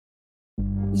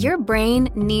Your brain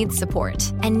needs support,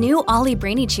 and new Ollie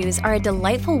Brainy Chews are a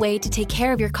delightful way to take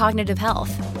care of your cognitive health.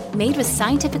 Made with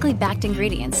scientifically backed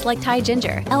ingredients like Thai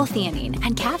ginger, L-theanine,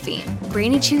 and caffeine,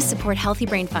 Brainy Chews support healthy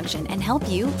brain function and help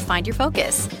you find your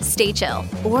focus, stay chill,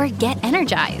 or get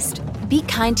energized. Be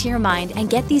kind to your mind and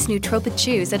get these nootropic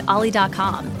chews at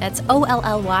ollie.com. That's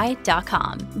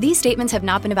OLLY.com. These statements have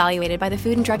not been evaluated by the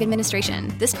Food and Drug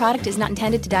Administration. This product is not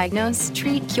intended to diagnose,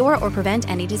 treat, cure, or prevent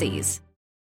any disease.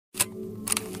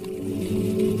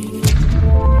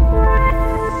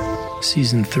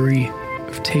 Season 3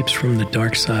 of Tapes from the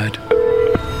Dark Side.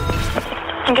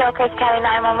 Gilchrist County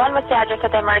 911, what's the address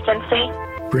of the emergency?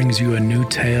 Brings you a new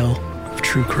tale of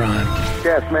true crime.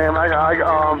 Yes, ma'am.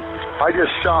 I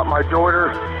just shot my daughter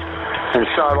and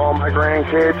shot all my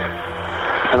grandkids,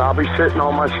 and I'll be sitting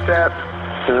on my step,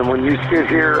 and then when you get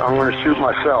here, I'm going to shoot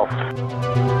myself.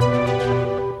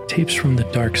 Tapes from the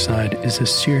Dark Side is a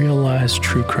serialized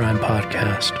true crime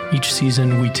podcast. Each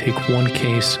season, we take one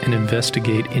case and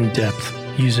investigate in depth,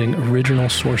 using original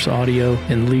source audio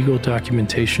and legal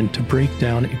documentation to break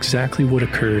down exactly what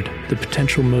occurred, the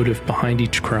potential motive behind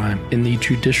each crime, and the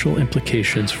judicial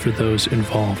implications for those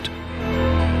involved.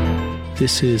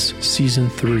 This is Season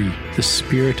 3, The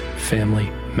Spirit Family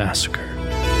Massacre.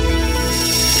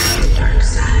 Dark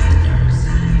side.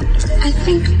 I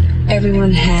think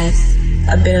everyone has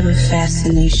a bit of a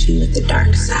fascination with the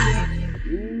dark side.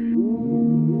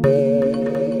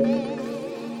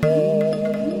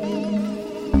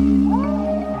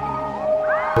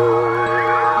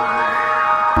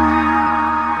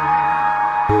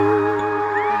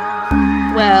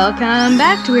 Welcome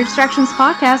back to Weird Distractions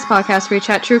podcast where we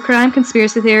chat true crime,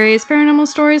 conspiracy theories, paranormal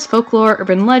stories, folklore,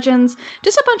 urban legends,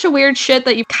 just a bunch of weird shit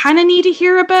that you kind of need to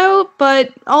hear about,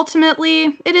 but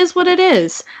ultimately, it is what it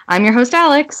is. I'm your host,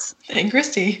 Alex. And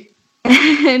Christy.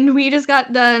 And we just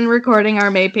got done recording our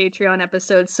May Patreon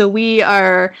episode, so we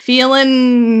are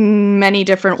feeling many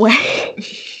different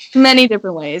ways. Many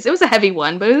different ways. It was a heavy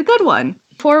one, but it was a good one.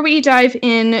 Before we dive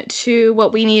into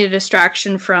what we need a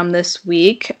distraction from this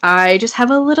week, I just have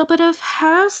a little bit of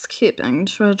housekeeping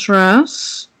to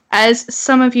address. As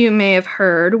some of you may have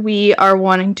heard, we are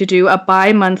wanting to do a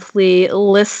bi-monthly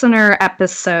listener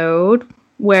episode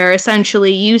where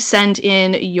essentially you send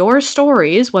in your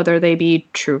stories, whether they be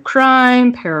true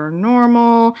crime,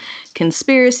 paranormal,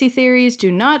 conspiracy theories.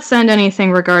 Do not send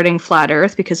anything regarding Flat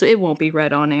Earth because it won't be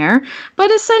read on air, but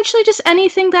essentially just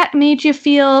anything that made you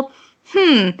feel,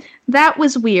 that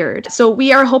was weird. So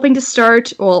we are hoping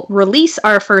to release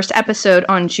our first episode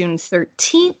on June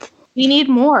 13th. We need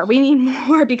more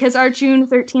because our June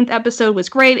 13th episode was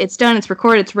great. It's done, it's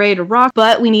recorded, it's ready to rock,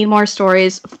 but we need more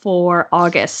stories for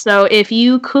August. So if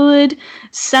you could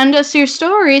send us your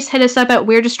stories, hit us up at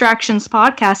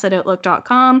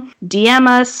weirddistractionspodcast@outlook.com, DM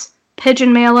us,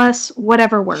 pigeon mail us,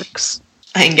 whatever works.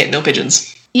 I can get no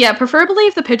pigeons. Yeah, preferably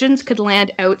if the pigeons could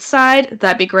land outside,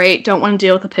 that'd be great. Don't want to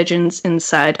deal with the pigeons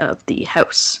inside of the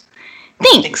house.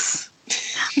 Thanks.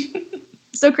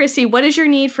 So, Christy, what is your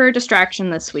need for a distraction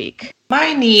this week?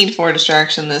 My need for a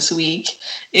distraction this week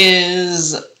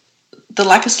is the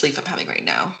lack of sleep I'm having right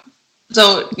now.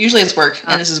 So, usually it's work,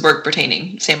 and this is work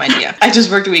pertaining. Same idea. I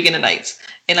just worked a weekend and nights,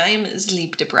 and I am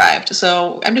sleep deprived.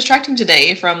 So, I'm distracting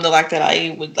today from the fact that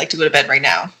I would like to go to bed right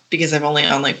now, because I'm only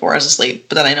on 4 hours of sleep.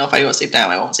 But then I know if I go to sleep now,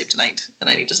 I won't sleep tonight,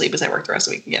 and I need to sleep as I work the rest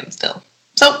of the week again still.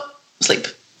 So, sleep.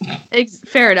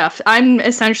 Fair enough. I'm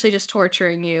essentially just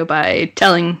torturing you by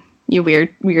telling you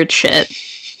weird shit.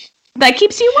 That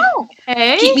keeps you well,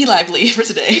 okay? Keep me lively for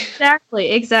today.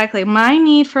 Exactly. My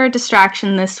need for a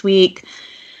distraction this week.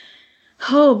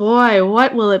 Oh boy,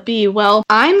 what will it be? Well,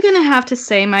 I'm gonna have to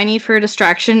say my need for a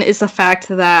distraction is the fact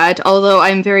that although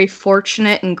I'm very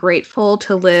fortunate and grateful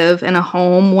to live in a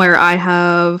home where I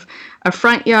have a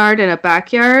front yard and a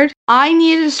backyard, I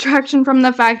need a distraction from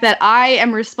the fact that I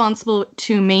am responsible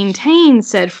to maintain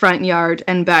said front yard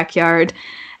and backyard.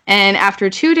 And after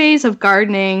 2 days of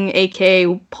gardening, aka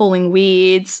pulling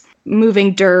weeds,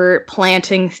 moving dirt,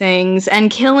 planting things,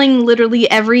 and killing literally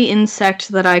every insect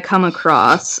that I come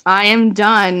across, I am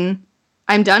done.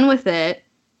 I'm done with it,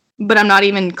 but I'm not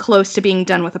even close to being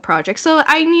done with the project. So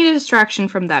I need a distraction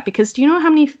from that, because do you know how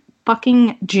many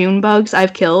fucking June bugs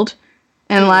I've killed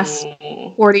in the last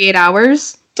 48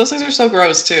 hours? Those things are so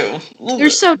gross, too.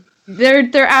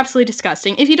 They're absolutely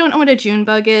disgusting. If you don't know what a June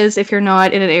bug is, if you're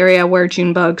not in an area where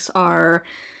June bugs are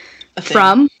a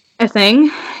thing,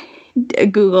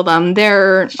 Google them.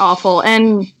 They're awful,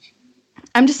 and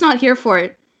I'm just not here for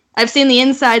it. I've seen the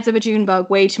insides of a June bug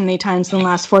way too many times in the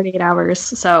last 48 hours,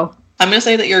 so I'm going to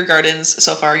say that your gardens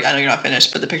so far, I know you're not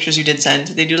finished, but the pictures you did send,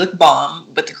 they do look bomb,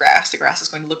 but the grass is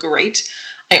going to look great.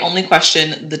 I only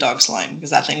question the dog slime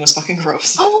because that thing was fucking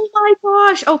gross. Oh my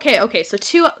gosh. Okay. So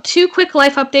two quick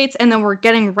life updates, and then we're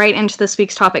getting right into this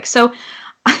week's topic. So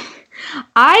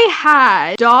I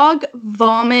had dog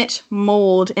vomit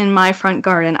mold in my front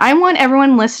garden. I want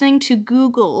everyone listening to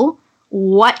Google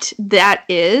what that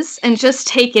is and just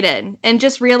take it in and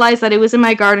just realize that it was in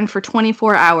my garden for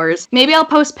 24 hours. Maybe I'll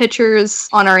post pictures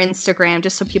on our Instagram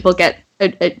just so people get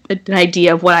an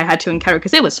idea of what I had to encounter,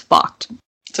 because it was fucked.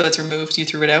 So it's removed, you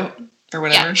threw it out or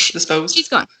whatever, disposed? It's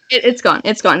gone.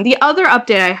 It's gone. The other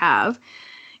update I have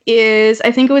is,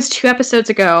 I think it was 2 episodes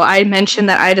ago, I mentioned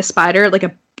that I had a spider, like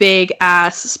a big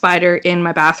ass spider in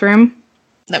my bathroom.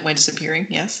 That went disappearing,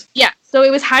 yes. Yeah. So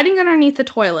it was hiding underneath the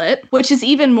toilet, which is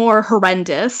even more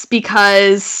horrendous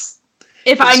because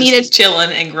if I needed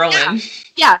chilling and growing.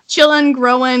 Yeah, chilling,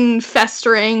 growing,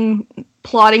 festering,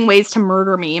 plotting ways to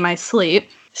murder me in my sleep.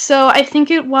 So I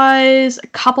think it was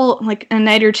a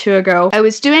night or two ago, I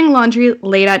was doing laundry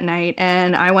late at night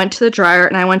and I went to the dryer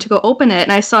and I went to go open it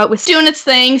and I saw it was doing its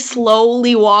thing,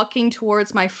 slowly walking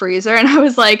towards my freezer, and I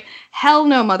was like, hell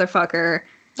no, motherfucker.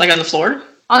 Like on the floor?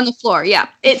 On the floor, yeah.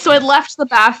 So it left the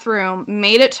bathroom,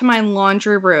 made it to my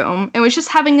laundry room, and was just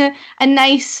having a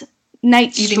nice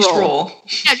night stroll.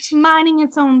 Yeah, just minding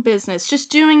its own business, just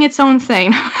doing its own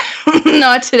thing.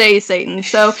 Not today, Satan.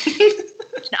 So,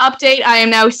 an update, I am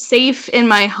now safe in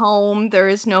my home. There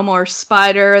is no more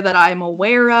spider that I'm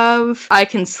aware of. I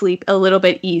can sleep a little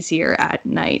bit easier at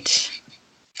night.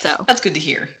 So that's good to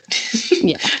hear.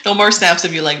 Yeah. No more snaps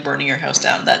of you like burning your house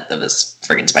down. That was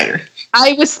friggin' spider.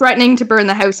 I was threatening to burn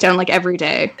the house down like every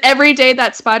day. Every day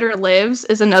that spider lives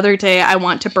is another day I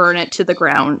want to burn it to the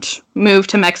ground. Move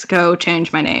to Mexico,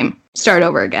 change my name, start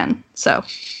over again. So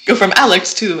go from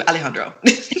Alex to Alejandro.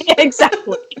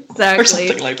 Exactly. Or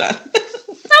something like that.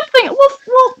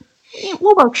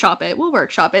 We'll workshop it.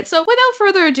 So without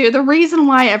further ado, the reason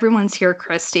why everyone's here,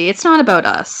 Christy, it's not about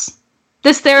us.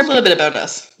 This therapy, a little bit about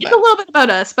us. It's a little bit about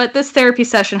us, but this therapy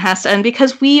session has to end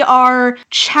because we are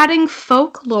chatting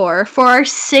folklore for our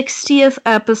 60th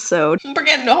episode. We're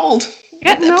getting old.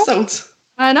 Episodes.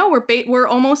 I know, we're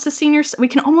almost a senior. We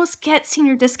can almost get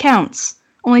senior discounts.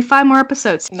 Only 5 more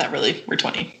episodes. Not really. We're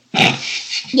 20.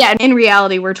 Yeah, in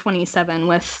reality, we're 27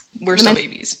 with... We're still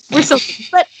babies.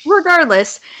 But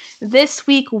regardless, this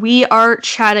week we are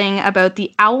chatting about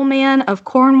the Owlman of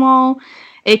Cornwall,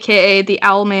 aka the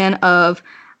Owlman of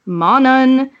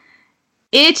Monun.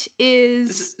 It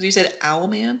is... You said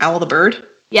Owlman? Owl the bird?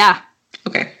 Yeah.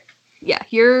 Okay. Yeah,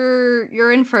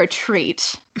 you're in for a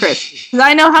treat, Chris. Because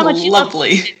I know how much you love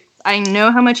cryptids. I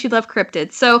know how much you love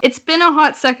cryptids. So it's been a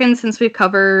hot second since we've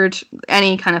covered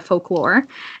any kind of folklore.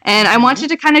 And I wanted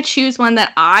to kind of choose one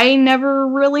that I never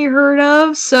really heard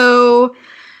of. So,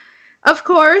 of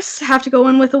course, have to go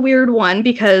in with a weird one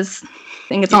because I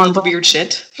think it's on weird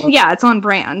shit. Yeah, it's on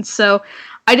brand. So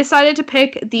I decided to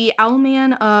pick the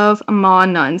Owlman of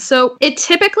Monun. So it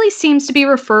typically seems to be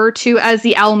referred to as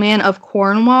the Owlman of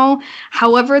Cornwall.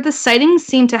 However, the sightings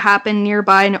seem to happen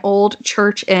nearby an old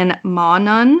church in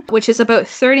Monun, which is about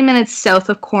 30 minutes south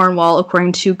of Cornwall,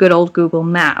 according to good old Google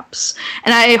Maps.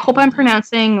 And I hope I'm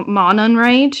pronouncing Monun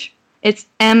right. It's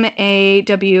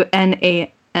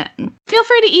Mawnan. Feel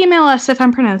free to email us if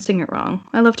I'm pronouncing it wrong.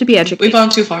 I love to be educated. We've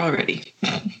gone too far already.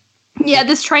 Yeah,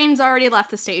 this train's already left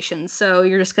the station, so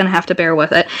you're just going to have to bear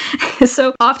with it.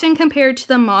 So, often compared to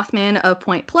the Mothman of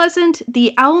Point Pleasant,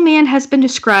 the Owlman has been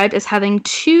described as having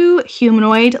 2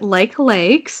 humanoid-like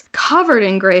legs, covered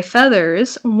in gray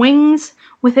feathers, wings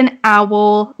with an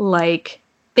owl-like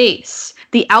base.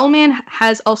 The Owlman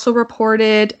has also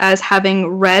reported as having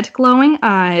red glowing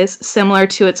eyes, similar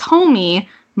to its homie,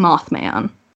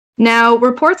 Mothman. Now,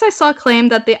 reports I saw claim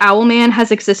that the Owlman has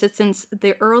existed since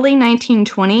the early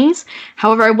 1920s.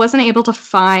 However, I wasn't able to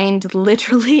find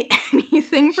literally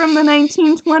anything from the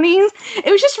 1920s. It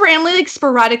was just randomly,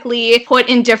 sporadically put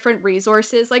in different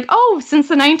resources, since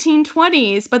the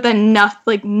 1920s, but then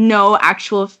no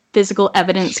actual physical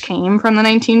evidence came from the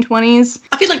 1920s.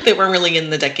 I feel like they weren't really in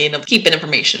the decade of keeping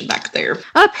information back there.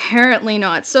 Apparently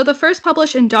not. So the first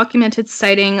published and documented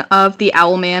sighting of the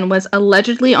Owlman was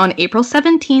allegedly on April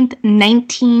 17th,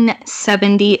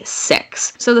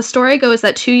 1976. So the story goes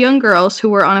that 2 young girls who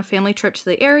were on a family trip to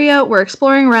the area were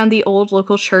exploring around the old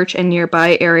local church and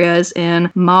nearby areas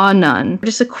in Monun.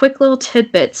 Just a quick little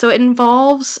tidbit. So it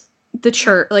involves the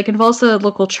church, involves the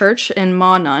local church in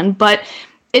Monun, but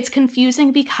it's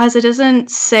confusing because it doesn't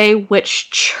say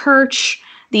which church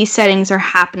these sightings are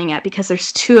happening at, because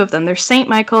there's 2 of them. There's St.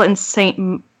 Michael and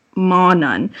St.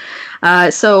 Maunun.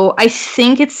 So I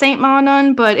think it's St.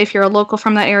 Maunun, but if you're a local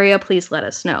from that area, please let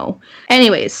us know.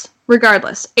 Anyways,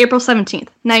 regardless, April 17th,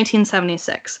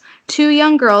 1976. 2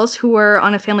 young girls who were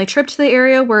on a family trip to the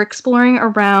area were exploring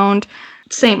around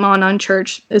St. Maunun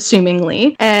Church,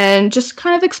 assumingly, and just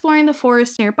kind of exploring the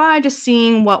forest nearby, just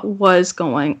seeing what was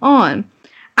going on.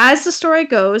 As the story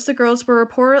goes, the girls were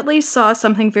reportedly saw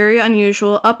something very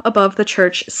unusual up above the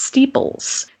church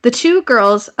steeples. The 2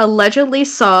 girls allegedly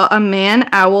saw a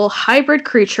man-owl hybrid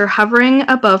creature hovering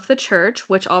above the church,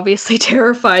 which obviously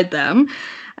terrified them,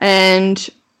 and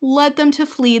led them to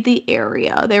flee the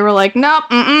area. They were like, nope,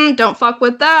 don't fuck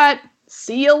with that.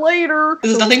 See you later.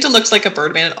 There's nothing that looks like a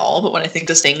Birdman at all, but when I think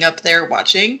of staying up there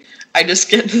watching, I just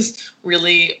get this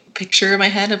really picture in my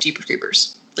head of Jeepers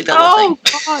Creepers. Like that little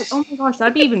thing. God. Oh my gosh,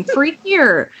 that'd be even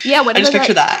freakier. Yeah, I just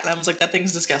picture that, and I was like, that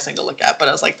thing's disgusting to look at, but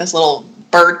I was like, this little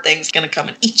bird thing's gonna come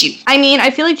and eat you. I mean, I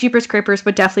feel like Jeepers Creepers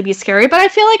would definitely be scary, but I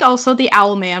feel like also the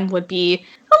Owl Man would be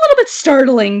a little bit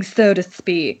startling, so to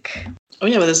speak. Oh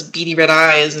yeah, with his beady red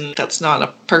eyes, and that's not a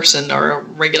person or a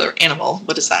regular animal.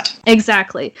 What is that?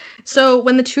 Exactly. So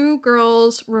when the 2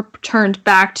 girls returned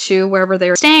back to wherever they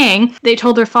were staying, they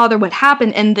told their father what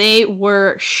happened, and they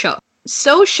were shook.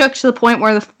 So shook to the point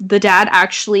where the dad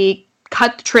actually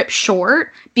cut the trip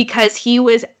short because he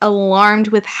was alarmed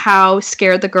with how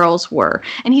scared the girls were.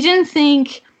 And he didn't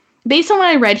think, based on what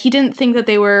I read, he didn't think that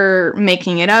they were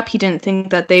making it up. He didn't think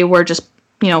that they were just,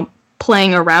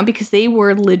 playing around, because they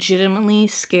were legitimately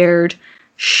scared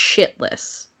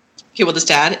shitless. Okay, well, this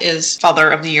dad is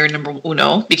father of the year number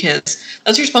uno, because that's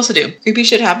what you're supposed to do. Creepy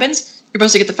shit happens, you're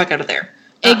supposed to get the fuck out of there.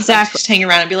 Exactly. Just hang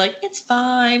around and be like, it's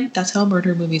fine. That's how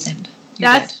murder movies end.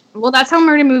 That's how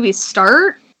murder movies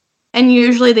start, and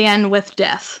usually they end with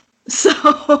death.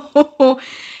 So,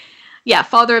 yeah,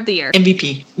 father of the year.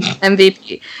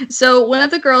 MVP. So one of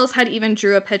the girls had even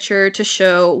drew a picture to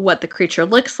show what the creature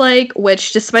looks like,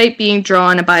 which, despite being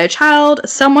drawn by a child,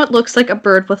 somewhat looks like a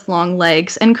bird with long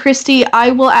legs. And Christy,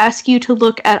 I will ask you to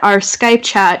look at our Skype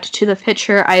chat to the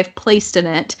picture I've placed in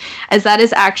it, as that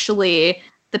is actually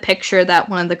the picture that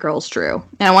one of the girls drew.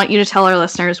 And I want you to tell our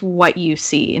listeners what you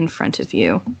see in front of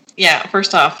you. Yeah,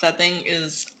 first off, that thing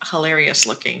is hilarious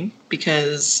looking,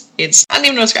 because it's, I don't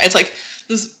even know what's, it's like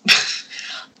this,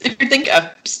 if you think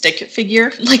a stick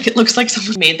figure, like it looks like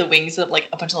someone made the wings of like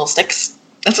a bunch of little sticks.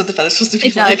 That's what the feather's supposed to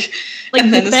be like.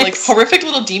 And then this like horrific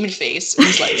little demon face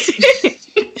is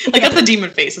like, like that's the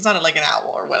demon face. It's not like an owl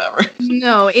or whatever.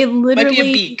 No, it literally might be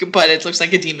a beak, but it looks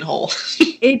like a demon hole.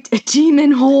 A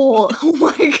demon hole. Oh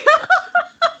my god.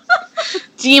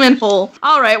 Demon hole.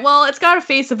 All right, well, it's got a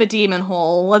face of a demon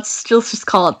hole. Let's just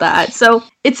call it that. So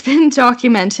it's been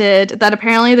documented that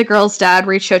apparently the girl's dad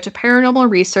reached out to paranormal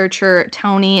researcher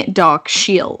Tony Doc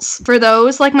Shields. For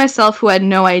those like myself who had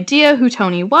no idea who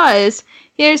Tony was,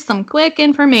 here's some quick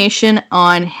information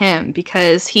on him,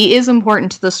 because he is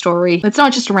important to the story. It's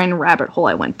not just a random rabbit hole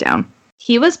I went down.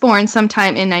 He was born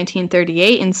sometime in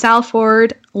 1938 in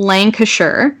Salford,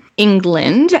 Lancashire,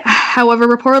 England. However,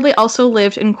 reportedly also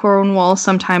lived in Cornwall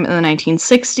sometime in the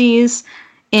 1960s.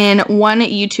 In one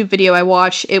YouTube video I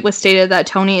watched, it was stated that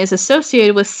Tony is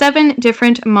associated with 7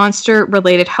 different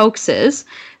monster-related hoaxes,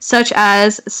 such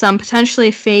as some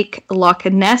potentially fake Loch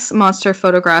Ness monster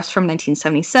photographs from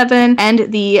 1977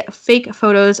 and the fake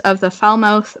photos of the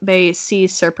Falmouth Bay sea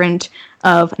serpent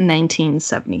of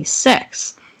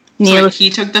 1976. So he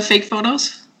took the fake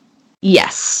photos?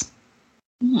 Yes.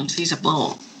 So he's a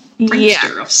little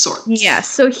prankster of sorts. Yeah,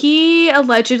 so he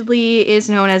allegedly is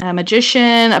known as a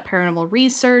magician, a paranormal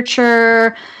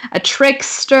researcher, a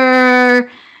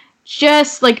trickster,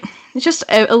 just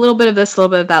a little bit of this, a little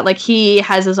bit of that. Like, he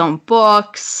has his own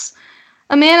books.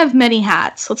 A man of many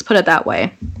hats, let's put it that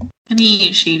way.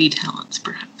 Any shady talents,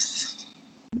 perhaps.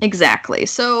 Exactly.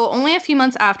 So only a few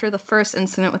months after the first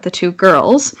incident with the 2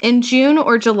 girls, in June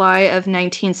or July of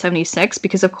 1976,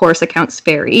 because of course accounts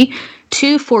vary,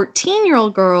 2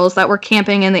 14-year-old girls that were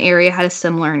camping in the area had a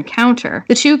similar encounter.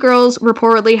 The 2 girls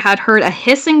reportedly had heard a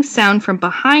hissing sound from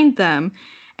behind them,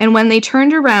 and when they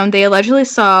turned around, they allegedly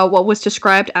saw what was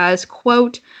described as,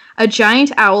 quote, a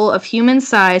giant owl of human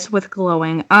size with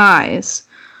glowing eyes.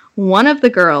 One of the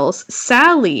girls,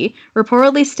 Sally,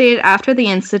 reportedly stated after the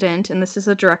incident, and this is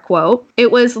a direct quote,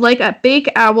 "It was like a big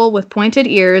owl with pointed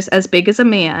ears as big as a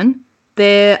man.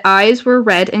 The eyes were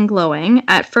red and glowing.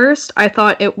 At first, I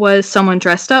thought it was someone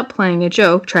dressed up playing a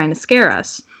joke, trying to scare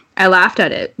us. I laughed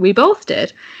at it. We both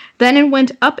did. Then it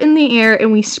went up in the air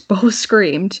and we both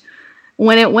screamed.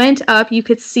 When it went up, you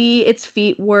could see its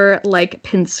feet were like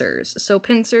pincers. So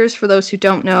pincers, for those who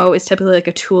don't know, is typically like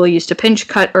a tool used to pinch,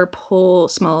 cut, or pull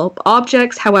small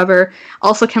objects. However,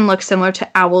 also can look similar to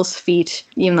owl's feet,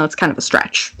 even though it's kind of a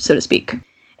stretch, so to speak.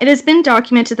 It has been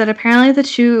documented that apparently the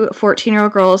two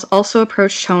 14-year-old girls also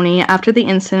approached Tony after the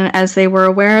incident as they were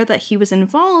aware that he was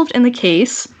involved in the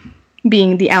case,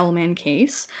 being the Owlman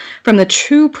case, from the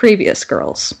two previous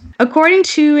girls. According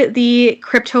to the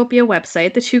Cryptopia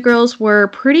website, the two girls were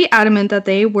pretty adamant that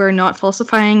they were not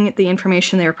falsifying the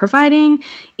information they were providing,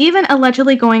 even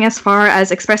allegedly going as far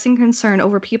as expressing concern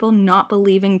over people not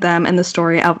believing them in the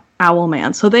story of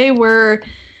Owlman. So they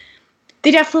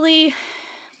definitely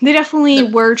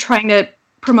were trying to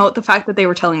promote the fact that they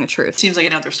were telling the truth. Seems like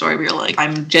another story where you're like,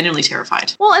 I'm genuinely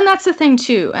terrified. Well, and that's the thing,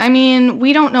 too. I mean,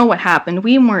 we don't know what happened.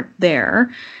 We weren't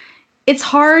there. It's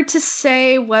hard to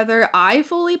say whether I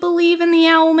fully believe in the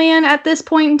Owlman at this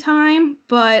point in time,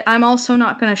 but I'm also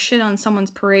not going to shit on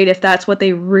someone's parade if that's what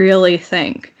they really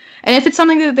think. And if it's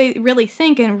something that they really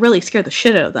think and really scare the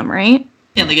shit out of them, right?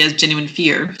 Yeah, like it has genuine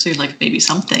fear. So you're like, maybe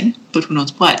something, but who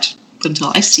knows what. But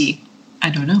until I see, I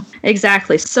don't know.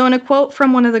 Exactly. So in a quote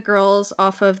from one of the girls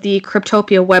off of the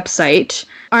Cryptopia website,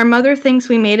 our mother thinks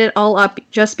we made it all up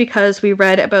just because we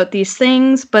read about these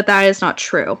things, but that is not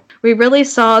true. We really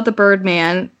saw the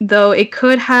Birdman, though it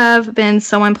could have been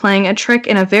someone playing a trick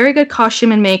in a very good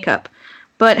costume and makeup.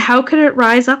 But how could it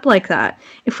rise up like that?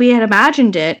 If we had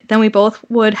imagined it, then we both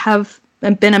would have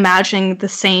been imagining the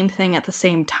same thing at the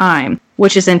same time,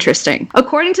 which is interesting.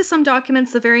 According to some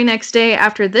documents, the very next day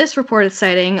after this reported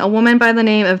sighting, a woman by the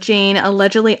name of Jane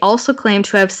allegedly also claimed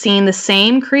to have seen the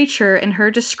same creature, and her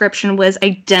description was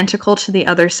identical to the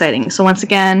other sighting. So once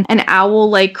again, an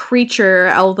owl-like creature,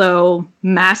 although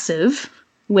massive,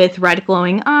 with red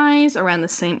glowing eyes around the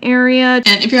same area.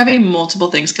 And if you're having multiple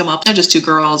things come up, not just two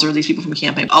girls or these people from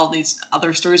camping, all these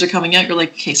other stories are coming out, you're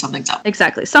like, okay, something's up.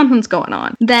 Exactly, something's going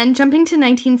on. Then, jumping to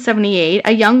 1978,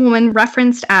 a young woman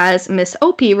referenced as Miss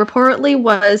Opie reportedly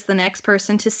was the next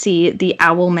person to see the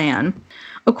Owlman.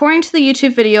 According to the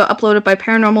YouTube video uploaded by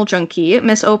Paranormal Junkie,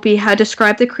 Miss Opie had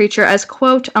described the creature as,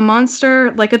 quote, a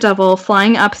monster like a devil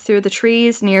flying up through the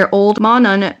trees near Old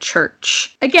Monun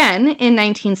Church. Again, in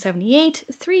 1978,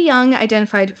 3 young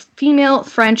identified female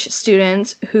French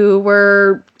students who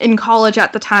were in college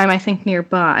at the time, I think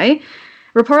nearby,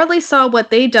 reportedly saw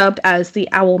what they dubbed as the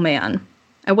Owlman.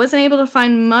 I wasn't able to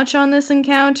find much on this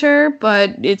encounter,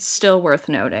 but it's still worth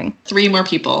noting. 3 more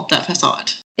people that saw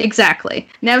it. Exactly.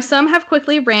 Now, some have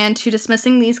quickly ran to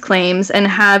dismissing these claims and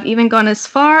have even gone as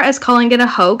far as calling it a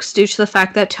hoax due to the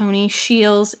fact that Tony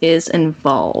Shields is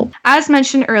involved. As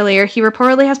mentioned earlier, he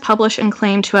reportedly has published and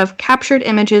claimed to have captured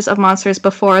images of monsters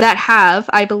before that have,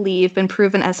 I believe, been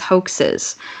proven as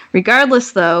hoaxes.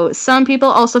 Regardless, though, some people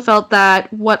also felt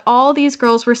that what all these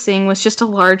girls were seeing was just a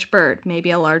large bird,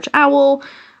 maybe a large owl,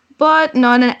 but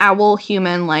not an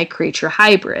owl-human-like creature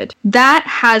hybrid. That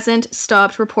hasn't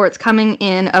stopped reports coming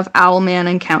in of Owlman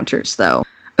encounters, though.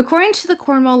 According to the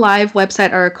Cornwall Live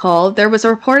website article, there was a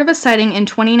report of a sighting in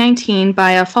 2019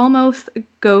 by a Falmouth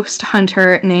ghost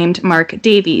hunter named Mark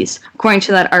Davies. According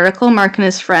to that article, Mark and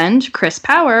his friend, Chris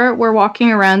Power, were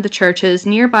walking around the church's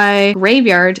nearby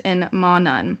graveyard in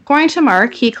Monun. According to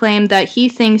Mark, he claimed that he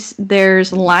thinks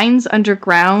there's lines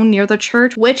underground near the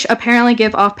church, which apparently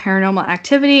give off paranormal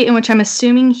activity, in which I'm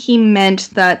assuming he meant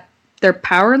that they're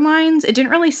power lines. It didn't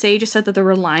really say, just said that there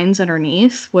were lines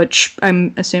underneath, which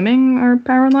I'm assuming are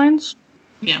power lines.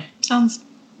 Yeah, sounds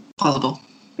plausible.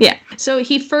 Yeah. So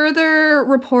he further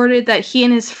reported that he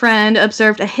and his friend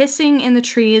observed a hissing in the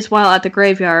trees while at the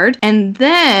graveyard, and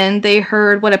then they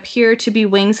heard what appeared to be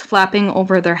wings flapping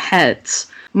over their heads.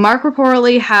 Mark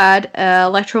reportedly had an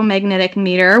electromagnetic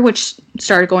meter, which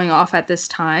started going off at this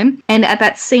time. And at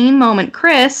that same moment,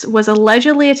 Chris was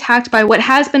allegedly attacked by what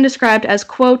has been described as,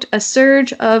 quote, a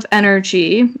surge of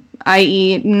energy,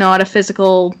 i.e. not a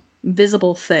physical,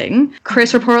 visible thing.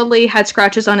 Chris reportedly had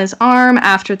scratches on his arm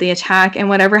after the attack, and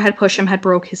whatever had pushed him had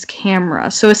broke his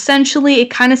camera. So essentially, it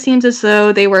kind of seems as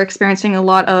though they were experiencing a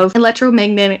lot of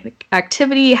electromagnetic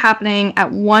activity happening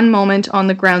at one moment on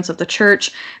the grounds of the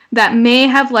church that may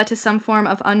have led to some form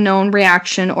of unknown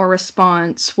reaction or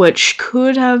response, which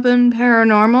could have been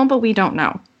paranormal, but we don't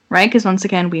know, right? Because once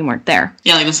again, we weren't there.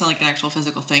 Yeah, like, it doesn't sound like an actual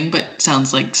physical thing, but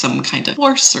sounds like some kind of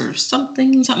force or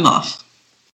something off.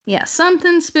 Yeah,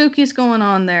 something spooky's going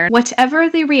on there. Whatever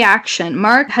the reaction,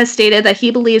 Mark has stated that he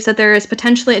believes that there is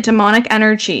potentially a demonic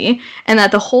energy and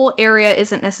that the whole area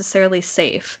isn't necessarily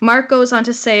safe. Mark goes on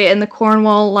to say in the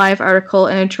Cornwall Live article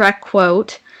in a direct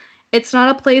quote, "It's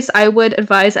not a place I would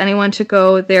advise anyone to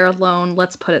go there alone,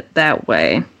 let's put it that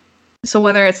way." So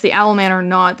whether it's the Owlman or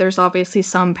not, there's obviously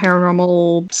some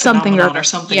paranormal something going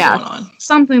on.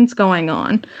 Something's going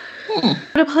on.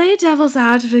 To play devil's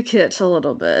advocate a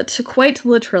little bit, quite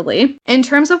literally, in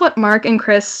terms of what Mark and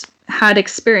Chris had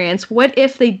experienced, what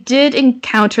if they did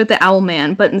encounter the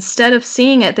Owlman, but instead of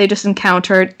seeing it, they just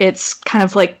encountered its kind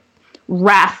of like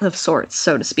wrath of sorts,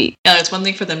 so to speak. Yeah, it's one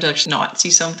thing for them to actually not see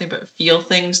something but feel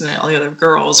things, and then all the other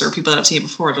girls or people that have seen it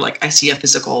before, they're like, I see a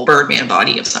physical Birdman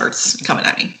body of sorts coming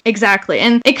at me. Exactly.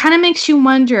 And it kind of makes you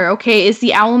wonder, okay, is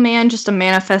the Owlman just a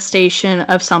manifestation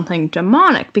of something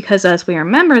demonic? Because as we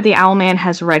remember, the Owlman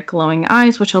has red glowing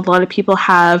eyes, which a lot of people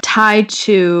have tied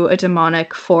to a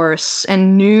demonic force,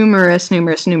 and numerous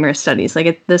studies.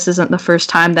 Like, this isn't the first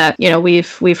time that, you know,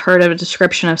 we've heard of a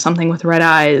description of something with red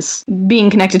eyes being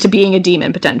connected to being a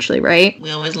demon, potentially, right? We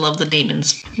always love the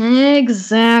demons.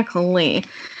 Exactly.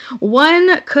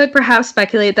 One could perhaps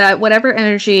speculate that whatever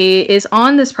energy is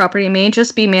on this property may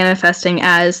just be manifesting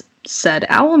as said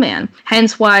Owlman.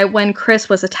 Hence why when Chris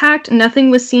was attacked,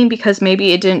 nothing was seen because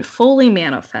maybe it didn't fully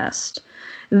manifest.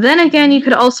 Then again, you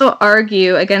could also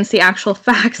argue against the actual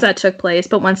facts that took place,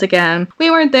 but once again,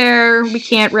 we weren't there. We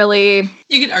can't really...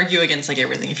 You could argue against like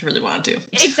everything if you really wanted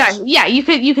to. Exactly. Yeah, you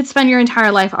could spend your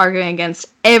entire life arguing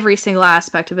against every single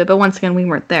aspect of it, but once again, we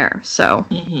weren't there, so...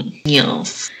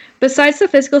 Yes. Besides the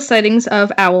physical sightings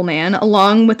of Owlman,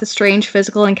 along with the strange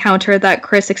physical encounter that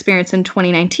Chris experienced in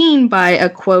 2019 by a,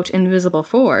 quote, invisible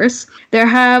force, there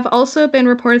have also been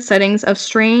reported sightings of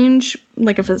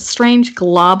a strange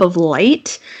glob of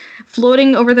light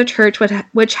floating over the church,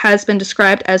 which has been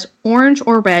described as orange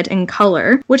or red in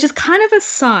color, which is kind of a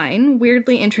sign,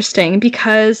 weirdly interesting,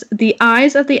 because the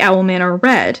eyes of the Owlman are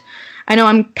red. I know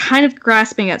I'm kind of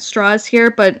grasping at straws here,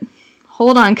 but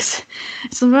hold on, because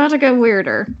it's about to get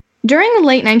weirder. During the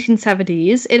late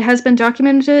 1970s, it has been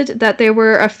documented that there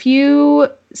were a few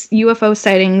UFO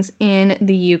sightings in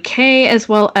the UK, as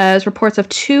well as reports of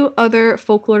 2 other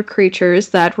folklore creatures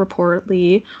that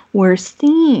reportedly were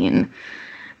seen.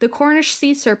 The Cornish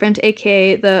sea serpent,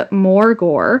 aka the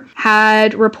Morgor,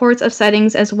 had reports of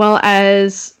sightings, as well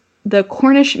as the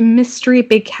Cornish mystery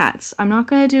big cats. I'm not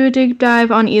going to do a deep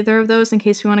dive on either of those in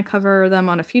case we want to cover them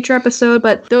on a future episode,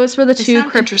 but those were the two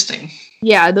interesting.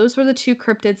 Yeah, those were the 2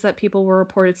 cryptids that people were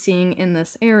reported seeing in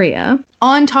this area,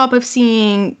 on top of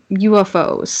seeing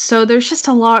UFOs. So there's just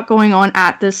a lot going on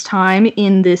at this time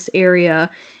in this area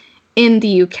in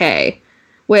the UK.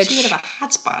 Which, it's a bit of a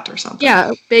hotspot or something. Yeah,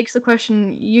 begs the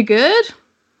question, you good?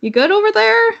 You good over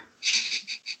there?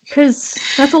 Because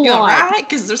that's a lot. Right?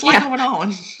 Because there's a lot going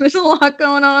on. There's a lot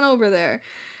going on over there.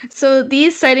 So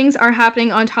these sightings are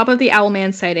happening on top of the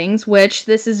Owlman sightings, which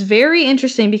this is very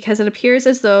interesting because it appears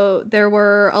as though there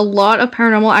were a lot of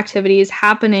paranormal activities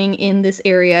happening in this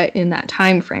area in that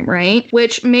time frame, right?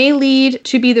 Which may lead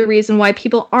to be the reason why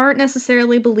people aren't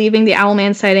necessarily believing the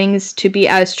Owlman sightings to be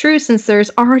as true, since there's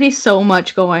already so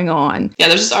much going on. Yeah,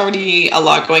 there's just already a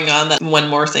lot going on that one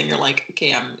more thing you're like,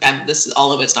 okay, I'm this is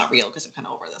all of it's not real because I'm kind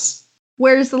of over this.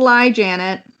 Where's the lie,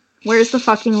 Janet? Where's the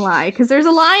fucking lie? Because there's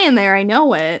a lie in there, I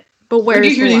know it. But where do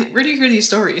you hear these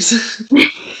stories?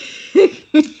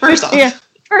 First off. Yeah.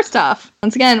 First off,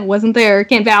 once again, wasn't there,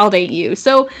 can't validate you.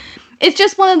 So it's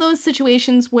just one of those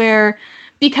situations where,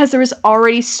 because there was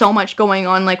already so much going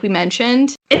on, like we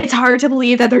mentioned, it's hard to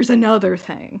believe that there's another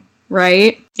thing,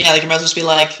 right? Yeah, like you might as well just be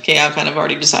like, okay, I've kind of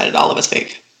already decided all of it's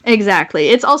fake. Exactly.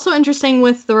 It's also interesting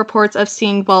with the reports of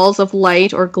seeing balls of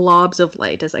light, or globs of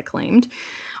light, as I claimed,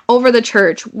 over the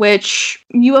church, which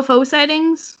UFO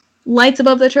sightings, lights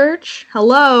above the church,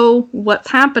 hello, what's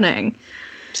happening?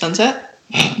 Sunset?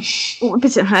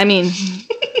 I mean,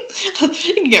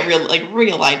 you can get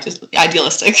real life, just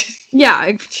idealistic.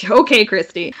 Yeah, okay,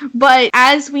 Christy. But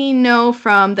as we know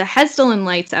from the Hessdalen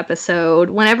Lights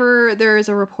episode, whenever there is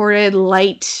a reported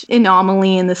light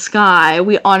anomaly in the sky,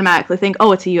 we automatically think,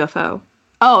 oh, it's a UFO.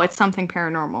 Oh, it's something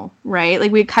paranormal, right?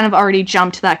 Like, we kind of already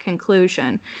jumped to that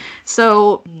conclusion.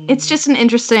 So it's just an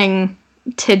interesting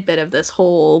tidbit of this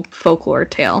whole folklore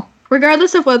tale.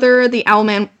 Regardless of whether the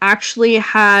Owlman actually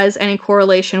has any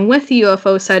correlation with the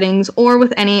UFO sightings or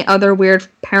with any other weird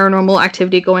paranormal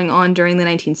activity going on during the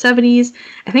 1970s,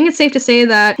 I think it's safe to say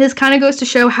that this kind of goes to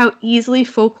show how easily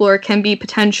folklore can be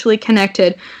potentially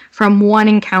connected from one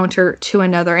encounter to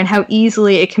another, and how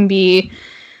easily it can be,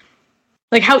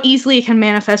 like, how easily it can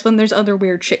manifest when there's other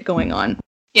weird shit going on.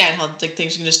 Yeah, and how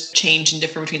things can just change and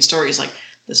differ between stories, like,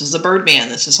 this is the Birdman,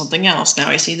 this is something else, now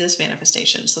I see this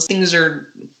manifestation. So things are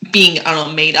being,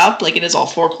 made up, like it is all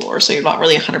folklore, so you're not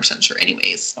really 100% sure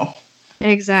anyways. So.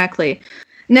 Exactly.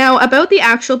 Now, about the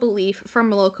actual belief from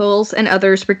locals and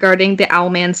others regarding the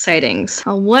Owlman sightings.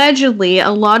 Allegedly,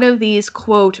 a lot of these,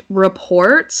 quote,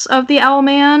 reports of the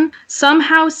Owlman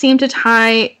somehow seem to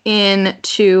tie in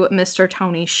to Mr.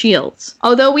 Tony Shields.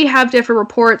 Although we have different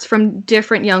reports from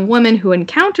different young women who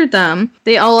encountered them,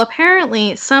 they all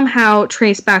apparently somehow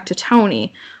trace back to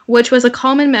Tony, which was a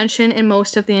common mention in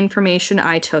most of the information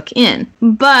I took in.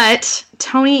 But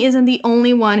Tony isn't the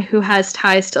only one who has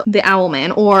ties to the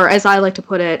Owlman, or as I like to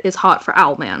put it, is hot for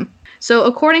Owlman. So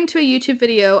according to a YouTube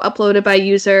video uploaded by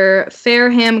user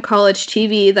Fareham College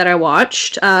TV that I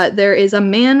watched, there is a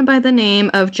man by the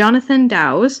name of Jonathan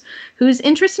Dowse, whose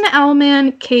interest in the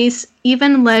Owlman case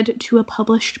even led to a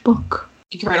published book.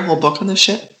 You can write a whole book on this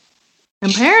shit?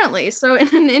 Apparently. So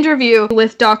in an interview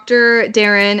with Dr.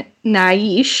 Darren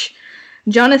Naish,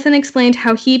 Jonathan explained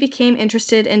how he became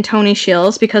interested in Tony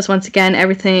Shields, because once again,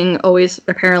 everything always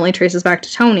apparently traces back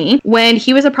to Tony, when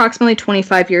he was approximately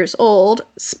 25 years old,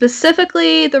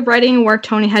 specifically the writing work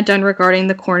Tony had done regarding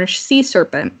the Cornish sea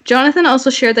serpent. Jonathan also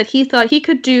shared that he thought he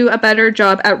could do a better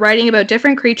job at writing about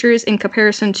different creatures in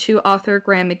comparison to author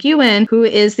Graham McEwen, who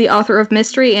is the author of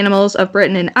Mystery Animals of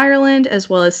Britain and Ireland, as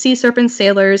well as Sea Serpents,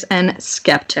 Sailors, and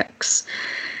Skeptics.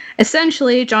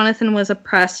 Essentially, Jonathan was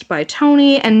impressed by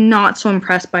Tony and not so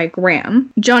impressed by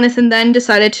Graham. Jonathan then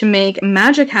decided to make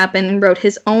magic happen and wrote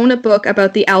his own book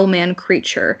about the Owlman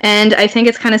creature. And I think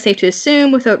it's kind of safe to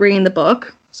assume, without reading the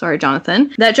book, sorry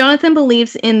Jonathan, that Jonathan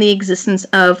believes in the existence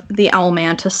of the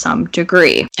Owlman to some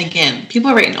degree. Again, people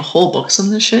are writing whole books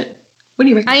on this shit. What do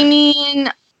you reckon? I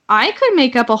mean, I could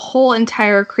make up a whole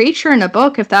entire creature in a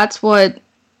book if that's what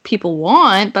people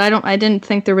want, but I didn't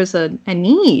think there was a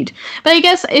need. But I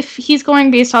guess if he's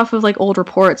going based off of like old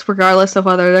reports, regardless of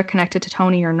whether they're connected to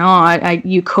Tony or not,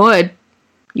 you could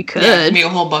Yeah, make a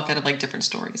whole book out of like different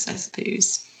stories, I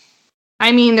suppose.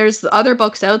 I mean, there's other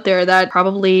books out there that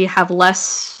probably have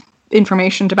less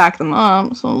information to back them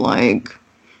up, so like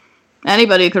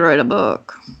anybody could write a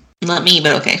book. Not me,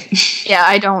 but okay.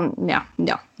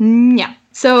 No.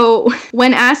 So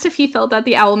when asked if he felt that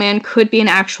the Owlman could be an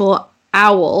actual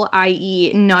owl,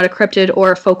 i.e. not a cryptid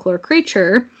or a folklore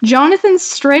creature, Jonathan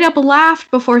straight up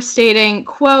laughed before stating,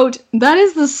 quote, "That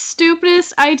is the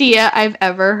stupidest idea I've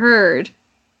ever heard."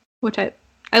 Which I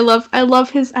love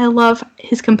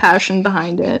his compassion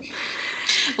behind it.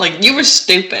 Like, you were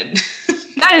stupid.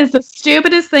 That is the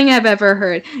stupidest thing I've ever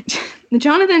heard.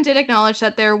 Jonathan did acknowledge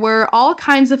that there were all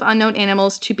kinds of unknown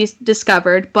animals to be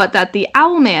discovered, but that the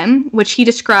Owlman, which he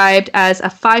described as a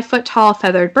 5-foot-tall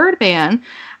feathered birdman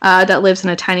that lives in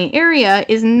a tiny area,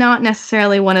 is not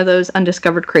necessarily one of those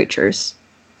undiscovered creatures.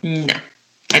 No,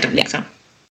 I don't think so.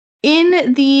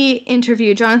 In the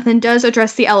interview, Jonathan does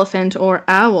address the elephant, or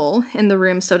owl, in the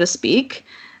room, so to speak.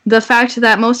 The fact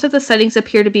that most of the sightings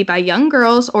appear to be by young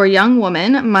girls or young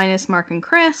women, minus Mark and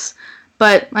Chris,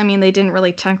 but, I mean, they didn't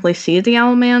really technically see the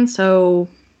Owlman, so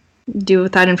do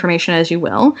with that information as you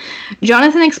will.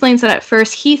 Jonathan explains that at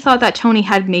first he thought that Tony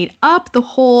had made up the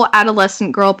whole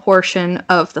adolescent girl portion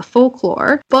of the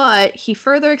folklore, but he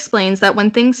further explains that when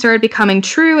things started becoming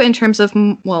true in terms of,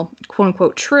 well,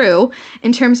 quote-unquote true,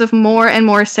 in terms of more and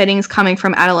more sightings coming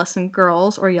from adolescent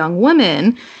girls or young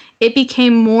women, it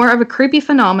became more of a creepy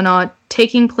phenomenon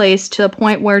taking place to the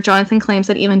point where Jonathan claims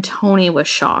that even Tony was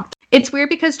shocked. It's weird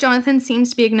because Jonathan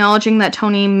seems to be acknowledging that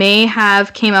Tony may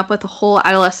have came up with the whole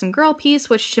adolescent girl piece,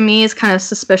 which to me is kind of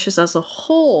suspicious as a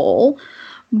whole.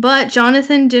 But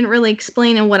Jonathan didn't really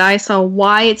explain in what I saw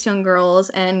why it's young girls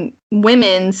and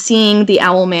women seeing the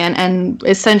Owlman and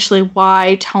essentially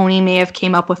why Tony may have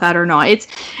came up with that or not. It's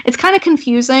kind of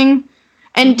confusing.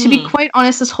 And to be quite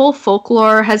honest, this whole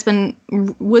folklore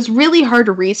was really hard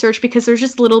to research because there's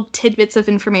just little tidbits of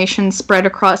information spread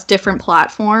across different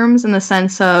platforms in the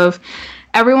sense of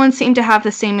everyone seemed to have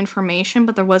the same information,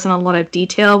 but there wasn't a lot of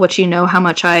detail, which you know how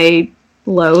much I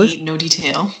loathe. No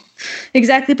detail.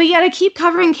 Exactly. But yet I keep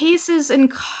covering cases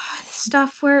and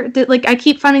stuff where I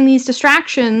keep finding these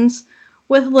distractions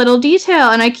with little detail,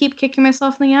 and I keep kicking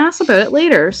myself in the ass about it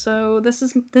later. So this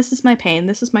is my pain.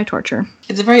 This is my torture.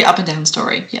 It's a very up and down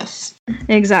story, yes.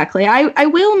 Exactly. I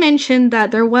will mention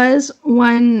that there was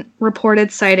one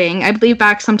reported sighting, I believe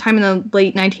back sometime in the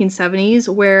late 1970s,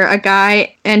 where a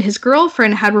guy and his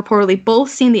girlfriend had reportedly both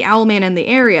seen the Owlman in the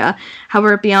area.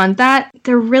 However, beyond that,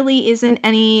 there really isn't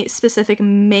any specific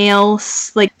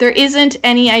males, there isn't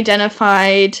any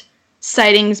identified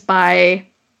sightings by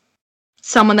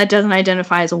someone that doesn't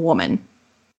identify as a woman,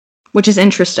 which is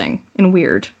interesting and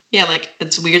weird. Yeah,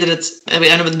 it's weird that I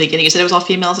know in the beginning you said it was all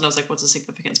females, and I was like, what's the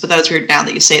significance? But that is weird now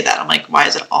that you say that. I'm like, why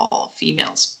is it all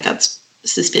females? That's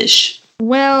suspicious.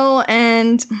 Well,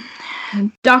 and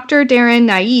Dr. Darren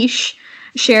Naish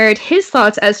shared his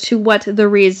thoughts as to what the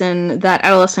reason that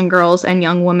adolescent girls and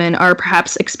young women are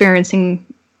perhaps experiencing,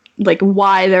 like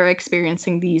why they're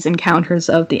experiencing these encounters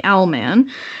of the Owlman.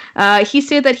 He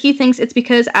said that he thinks it's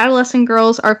because adolescent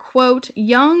girls are, quote,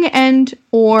 young and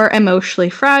or emotionally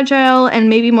fragile and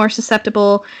maybe more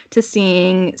susceptible to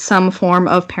seeing some form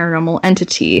of paranormal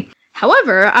entity.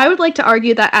 However, I would like to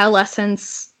argue that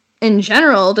adolescents in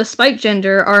general, despite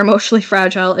gender, are emotionally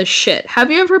fragile as shit.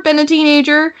 Have you ever been a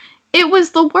teenager? It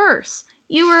was the worst.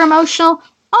 You were emotional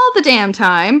all the damn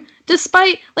time,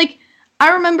 despite, like,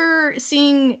 I remember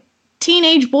seeing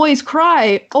teenage boys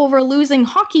cry over losing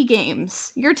hockey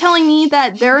games. You're telling me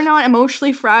that they're not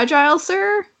emotionally fragile,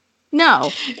 sir?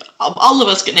 No. All of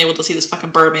us getting able to see this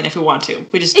fucking Birdman if we want to.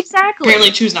 We just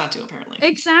apparently choose not to, apparently.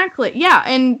 Exactly. Yeah,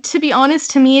 and to be honest,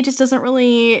 to me, it just doesn't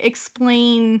really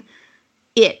explain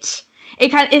it.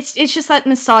 It's just that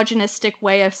misogynistic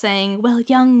way of saying, well,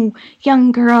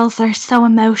 young girls are so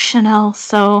emotional,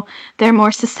 so they're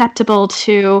more susceptible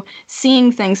to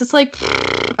seeing things. It's like,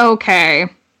 okay,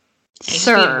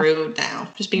 sir. Just being rude now.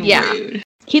 Just being rude.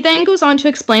 He then goes on to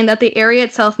explain that the area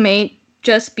itself may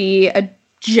just be a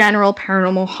general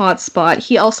paranormal hotspot.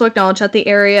 He also acknowledged that the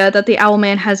area that the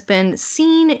Owlman has been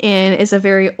seen in is a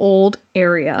very old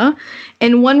area.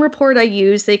 In one report I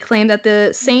used, they claim that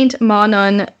the Saint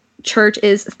Manon church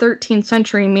is 13th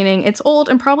century, meaning it's old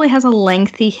and probably has a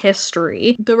lengthy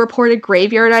history. The reported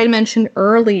graveyard I mentioned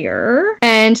earlier,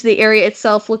 and the area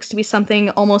itself looks to be something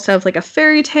almost out of like a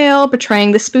fairy tale,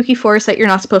 portraying the spooky forest that you're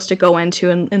not supposed to go into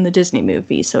in the Disney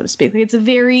movie, so to speak. It's a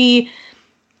very...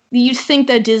 You'd think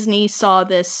that Disney saw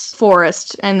this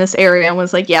forest and this area and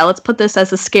was like, yeah, let's put this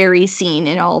as a scary scene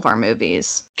in all of our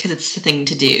movies. Because it's the thing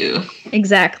to do.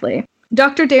 Exactly.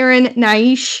 Dr. Darren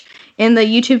Naish, in the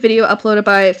YouTube video uploaded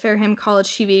by Fareham College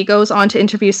TV, goes on to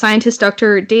interview scientist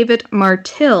Dr. David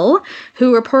Martill,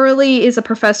 who reportedly is a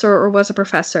professor or was a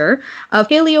professor of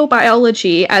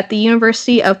paleobiology at the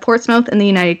University of Portsmouth in the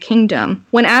United Kingdom.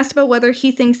 When asked about whether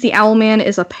he thinks the Owlman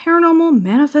is a paranormal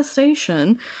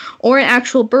manifestation or an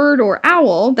actual bird or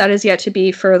owl, that is yet to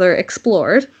be further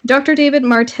explored, Dr. David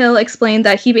Martill explained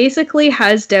that he basically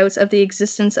has doubts of the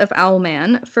existence of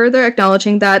Owlman, further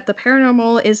acknowledging that the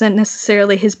paranormal isn't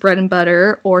necessarily his bread and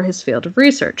butter or his field of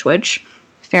research, which,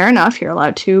 fair enough, you're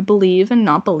allowed to believe and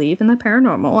not believe in the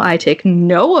paranormal. I take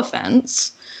no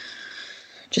offense.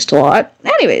 Just a lot.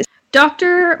 Anyways,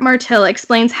 Dr. Martill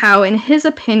explains how, in his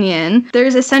opinion,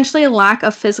 there's essentially a lack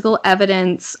of physical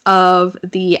evidence of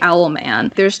the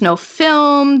Owlman. There's no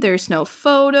film, there's no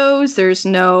photos, there's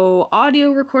no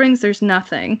audio recordings, there's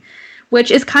nothing, which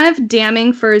is kind of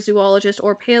damning for a zoologist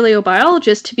or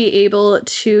paleobiologist to be able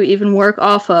to even work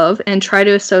off of and try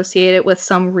to associate it with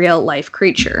some real-life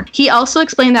creature. He also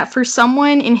explained that for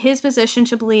someone in his position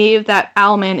to believe that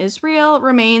Owlman is real,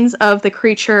 remains of the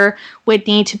creature would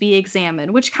need to be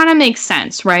examined, which kind of makes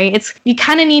sense, right? You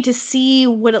kind of need to see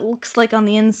what it looks like on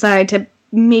the inside to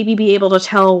maybe be able to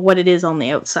tell what it is on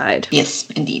the outside. Yes,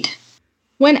 indeed.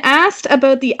 When asked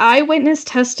about the eyewitness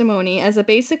testimony as a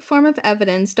basic form of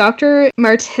evidence, Dr.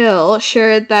 Martill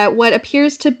shared that what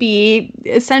appears to be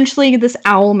essentially this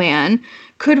Owlman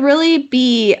could really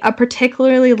be a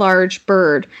particularly large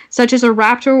bird, such as a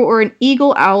raptor or an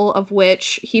eagle owl, of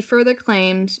which he further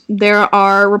claims there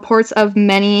are reports of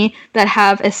many that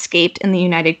have escaped in the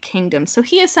United Kingdom. So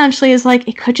he essentially is like,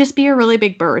 it could just be a really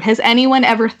big bird. Has anyone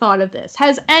ever thought of this?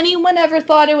 Has anyone ever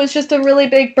thought it was just a really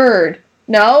big bird?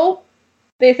 No?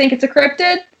 They think it's a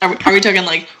cryptid? Are we talking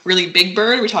like really big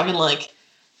bird? Are we talking like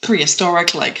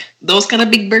prehistoric, like those kind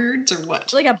of big birds, or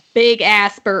what? Like a big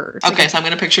ass bird. Okay, so I'm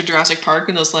gonna picture Jurassic Park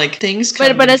and those like things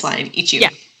come and fly and eat you.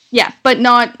 Yeah, but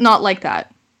not like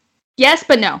that. Yes,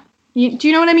 but no. Do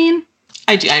you know what I mean?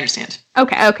 I do. I understand.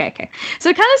 Okay.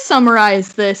 So to kind of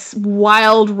summarize this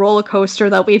wild roller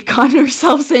coaster that we've gotten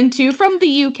ourselves into from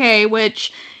the UK,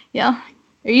 which, yeah,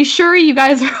 are you sure you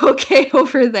guys are okay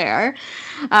over there?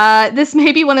 This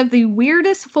may be one of the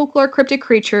weirdest folklore cryptid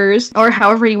creatures, or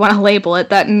however you want to label it,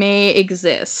 that may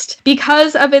exist.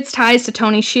 Because of its ties to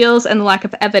Tony Shields and the lack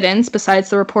of evidence, besides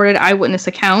the reported eyewitness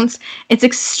accounts, it's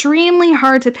extremely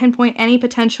hard to pinpoint any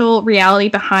potential reality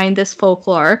behind this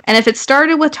folklore, and if it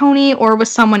started with Tony or with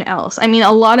someone else. I mean,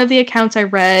 a lot of the accounts I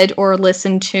read or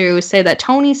listened to say that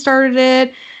Tony started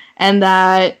it, and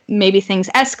that maybe things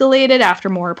escalated after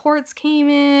more reports came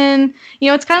in. You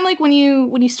know, it's kind of like when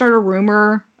you start a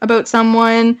rumor about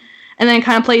someone, and then it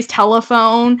kind of plays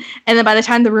telephone, and then by the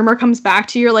time the rumor comes back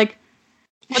to you, you're like,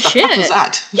 what the fuck was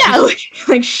that? Yeah,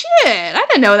 like shit, I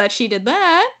didn't know that she did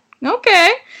that.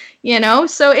 Okay. You know,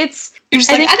 so it's You're just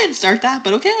I didn't start that,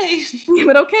 but okay.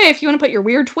 But okay, if you want to put your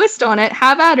weird twist on it,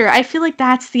 have at her. I feel like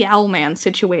that's the Owlman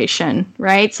situation,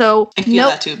 right? So I feel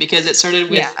that too, because it started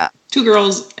with two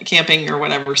girls camping or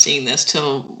whatever seeing this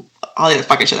till all the other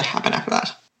fucking shit that happened after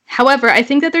that. However, I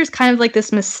think that there's kind of like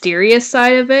this mysterious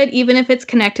side of it, even if it's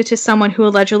connected to someone who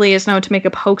allegedly is known to make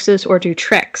up hoaxes or do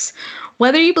tricks.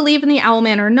 Whether you believe in the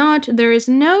Owlman or not, there is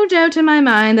no doubt in my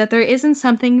mind that there isn't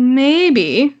something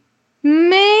maybe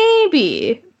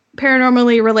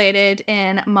paranormally related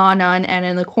in Manun and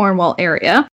in the Cornwall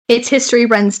area. Its history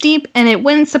runs deep, and it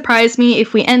wouldn't surprise me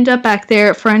if we end up back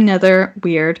there for another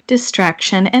weird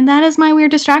distraction. And that is my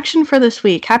weird distraction for this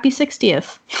week. Happy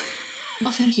 60th.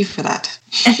 Well, thank you for that.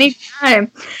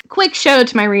 Anytime. Quick shout out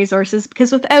to my resources,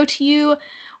 because without you,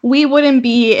 we wouldn't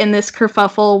be in this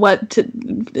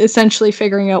kerfuffle essentially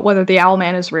figuring out whether the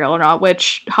Owlman is real or not,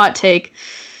 which, hot take,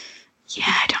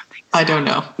 I don't think so. I don't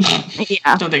know.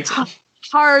 I don't think so.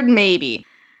 Hard maybe.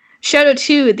 Shout out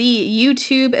to the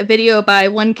YouTube video by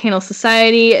One Candle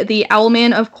Society, The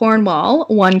Owlman of Cornwall,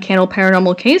 One Candle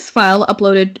Paranormal Case File,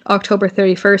 uploaded October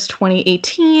 31st,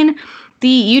 2018.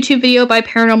 The YouTube video by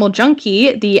Paranormal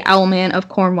Junkie, The Owlman of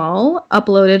Cornwall,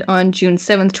 uploaded on June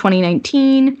 7th,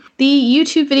 2019. The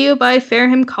YouTube video by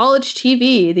Fareham College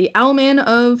TV, The Owlman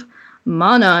of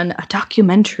Manun, a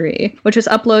documentary, which was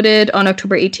uploaded on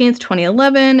October 18th,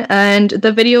 2011, and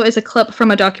the video is a clip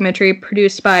from a documentary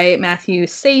produced by Matthew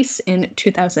Sace in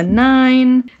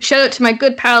 2009. Shout out to my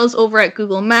good pals over at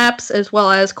Google Maps, as well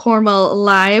as Cornwall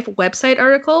Live website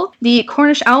article, The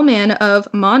Cornish Owlman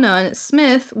of Manun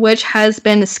Smith, which has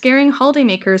been scaring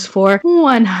holidaymakers for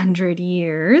 100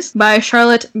 years, by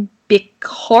Charlotte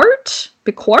Biquart?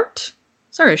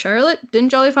 Sorry, Charlotte. Didn't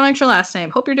jolly phonics your last name.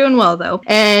 Hope you're doing well, though.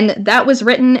 And that was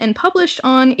written and published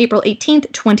on April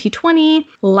 18th, 2020.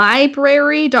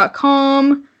 Library.com.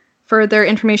 Further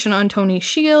information on Tony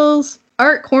Shields.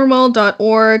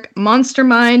 Artcornwall.org.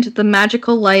 Monstermind, The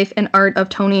Magical Life and Art of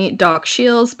Tony Doc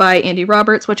Shields by Andy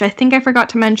Roberts, which I think I forgot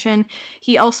to mention.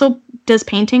 He also does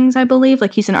paintings, I believe.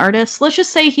 Like, he's an artist. Let's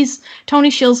just say Tony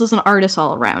Shields is an artist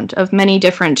all around of many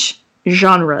different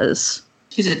genres.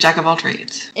 He's a jack of all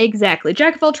trades. Exactly.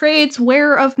 Jack of all trades,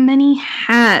 wearer of many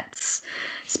hats.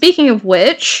 Speaking of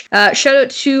which, shout out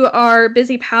to our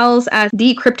busy pals at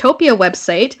the Cryptopia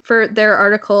website for their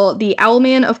article, The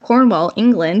Owlman of Cornwall,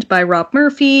 England, by Rob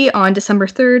Murphy on December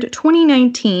 3rd,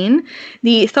 2019.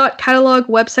 The Thought Catalog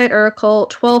website article,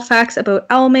 12 Facts About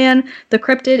Owlman, The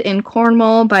Cryptid in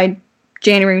Cornwall, by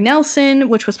January Nelson,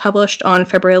 which was published on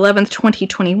February 11th,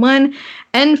 2021.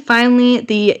 And finally,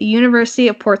 the University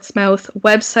of Portsmouth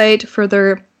website for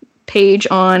their page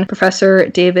on Professor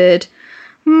David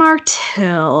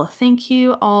Martell. Thank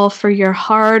you all for your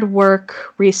hard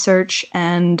work, research,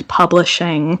 and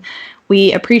publishing.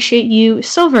 We appreciate you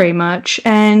so very much.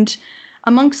 And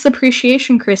amongst the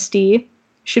appreciation, Christy,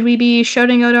 should we be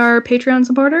shouting out our Patreon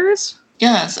supporters?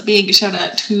 Yes, a big shout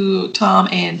out to Tom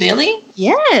and Bailey.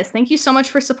 Yes, thank you so much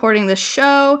for supporting the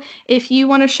show. If you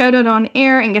want to shout out on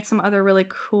air and get some other really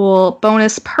cool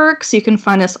bonus perks, you can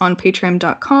find us on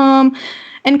patreon.com.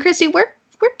 And Christy, where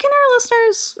can our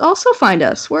listeners also find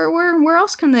us? Where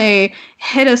else can they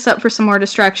hit us up for some more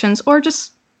distractions or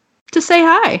just to say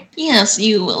hi? Yes,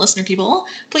 you listener people,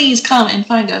 please come and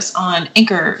find us on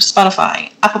Anchor,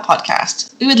 Spotify, Apple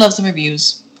Podcast. We would love some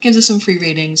reviews. Gives us some free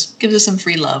ratings. Gives us some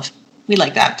free love. We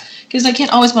like that, because I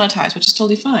can't always monetize, which is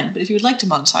totally fine. But if you would like to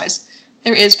monetize,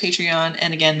 there is Patreon,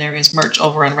 and again, there is merch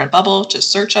over on Redbubble. Just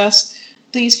search us.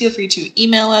 Please feel free to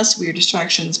email us,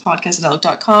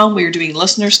 weirddistractionspodcast@outlook.com. We are doing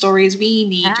listener stories. We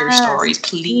need your stories,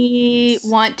 please. We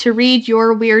want to read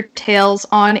your weird tales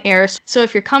on air. So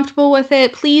if you're comfortable with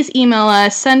it, please email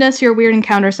us. Send us your weird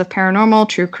encounters of paranormal,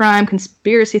 true crime,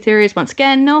 conspiracy theories. Once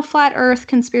again, no flat earth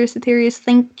conspiracy theories.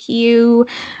 Thank you.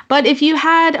 But if you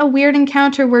had a weird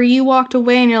encounter where you walked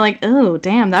away and you're like, oh,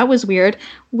 damn, that was weird,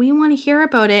 we want to hear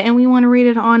about it, and we want to read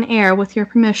it on air with your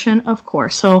permission, of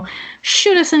course. So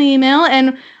shoot us an email,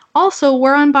 and also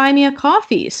we're on Buy Me a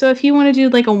Coffee. So if you want to do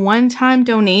like a one-time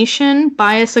donation,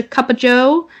 buy us a cup of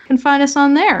joe, you can find us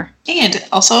on there. And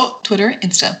also Twitter,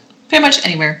 Insta. Pretty much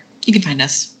anywhere you can find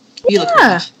us. You look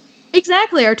around.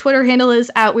 Exactly. Our Twitter handle is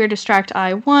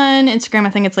 @WeirdDistractI1. Instagram, I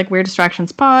think it's like Weird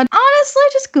Distractions Pod. Honestly,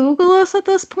 just Google us at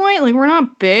this point. Like, we're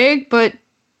not big, but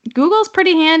Google's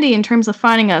pretty handy in terms of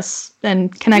finding us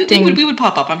and connecting. We would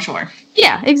pop up, I'm sure.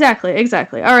 Yeah, exactly.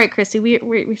 All right, Christy,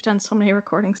 we've done so many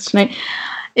recordings tonight.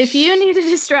 If you need a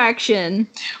distraction,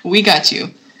 we got you.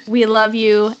 We love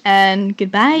you, and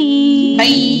goodbye.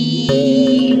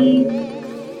 Bye.